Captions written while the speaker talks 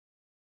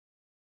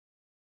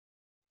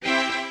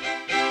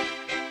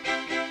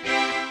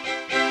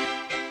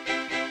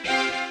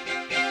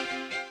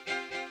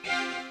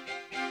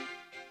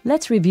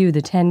Let's review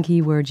the 10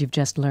 keywords you've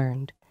just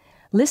learned.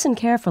 Listen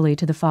carefully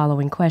to the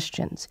following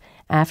questions.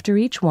 After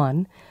each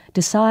one,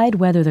 decide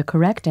whether the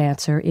correct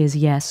answer is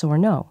yes or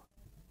no.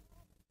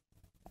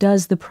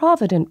 Does the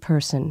provident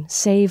person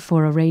save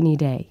for a rainy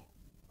day?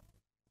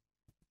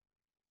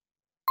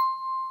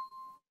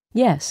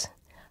 Yes.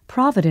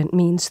 Provident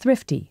means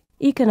thrifty,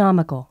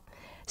 economical,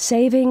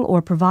 saving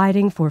or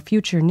providing for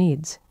future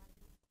needs.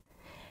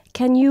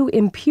 Can you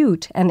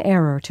impute an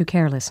error to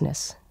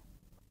carelessness?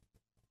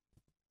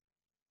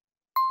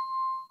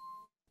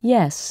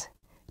 Yes.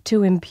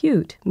 To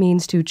impute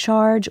means to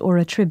charge or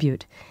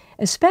attribute,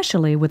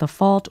 especially with a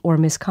fault or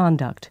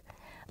misconduct.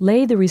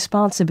 Lay the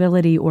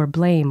responsibility or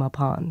blame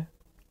upon.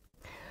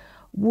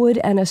 Would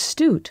an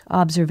astute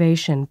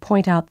observation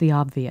point out the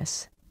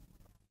obvious?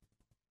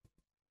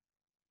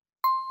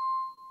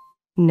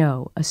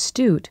 No,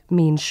 astute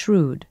means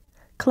shrewd,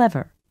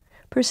 clever,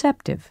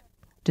 perceptive,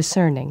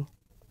 discerning.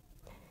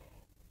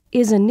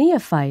 Is a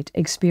neophyte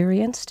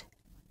experienced?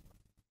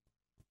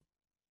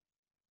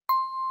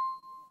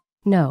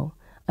 No,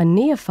 a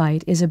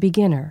neophyte is a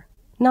beginner,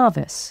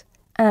 novice,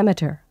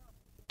 amateur,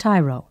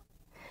 tyro.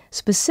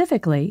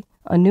 Specifically,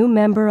 a new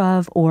member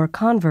of or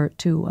convert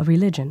to a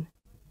religion.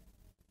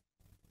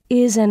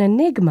 Is an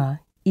enigma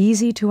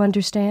easy to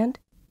understand?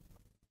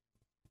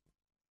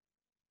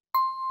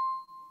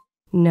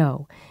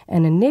 No,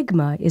 an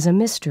enigma is a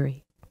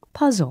mystery,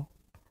 puzzle,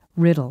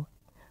 riddle,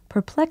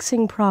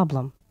 perplexing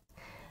problem,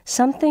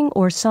 something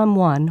or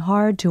someone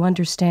hard to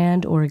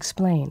understand or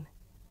explain.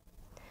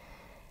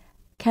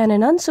 Can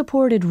an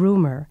unsupported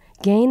rumor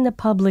gain the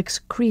public's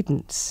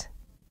credence?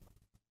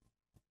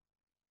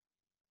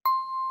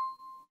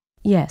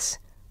 Yes,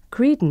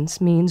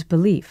 credence means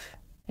belief,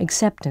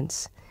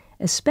 acceptance,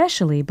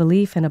 especially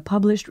belief in a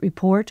published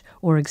report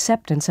or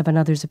acceptance of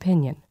another's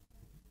opinion.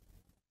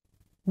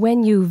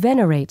 When you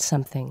venerate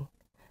something,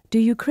 do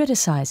you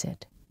criticize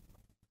it?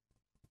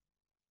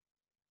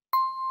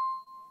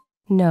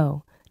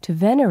 No, to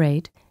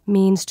venerate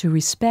means to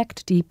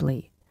respect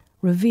deeply,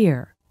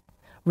 revere,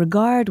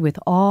 regard with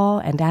awe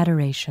and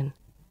adoration.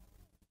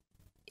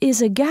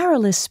 Is a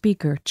garrulous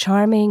speaker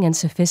charming and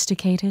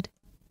sophisticated?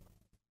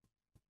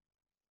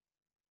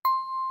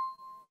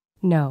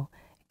 No,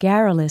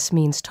 garrulous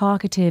means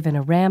talkative in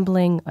a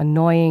rambling,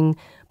 annoying,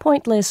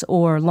 pointless,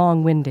 or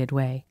long-winded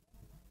way.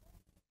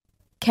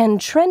 Can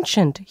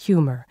trenchant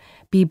humor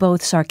be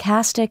both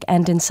sarcastic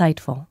and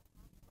insightful?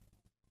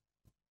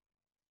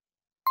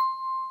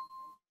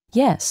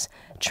 Yes,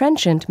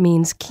 trenchant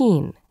means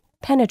keen,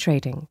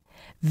 penetrating,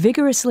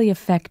 vigorously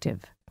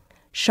effective,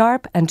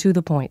 sharp and to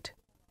the point.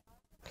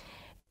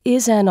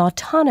 Is an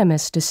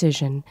autonomous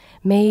decision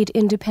made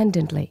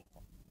independently?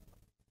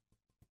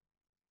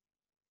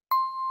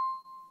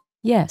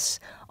 Yes,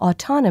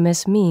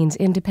 autonomous means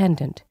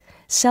independent,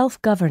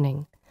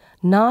 self-governing,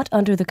 not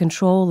under the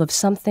control of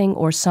something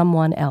or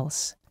someone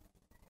else.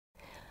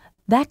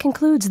 That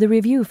concludes the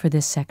review for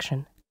this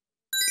section.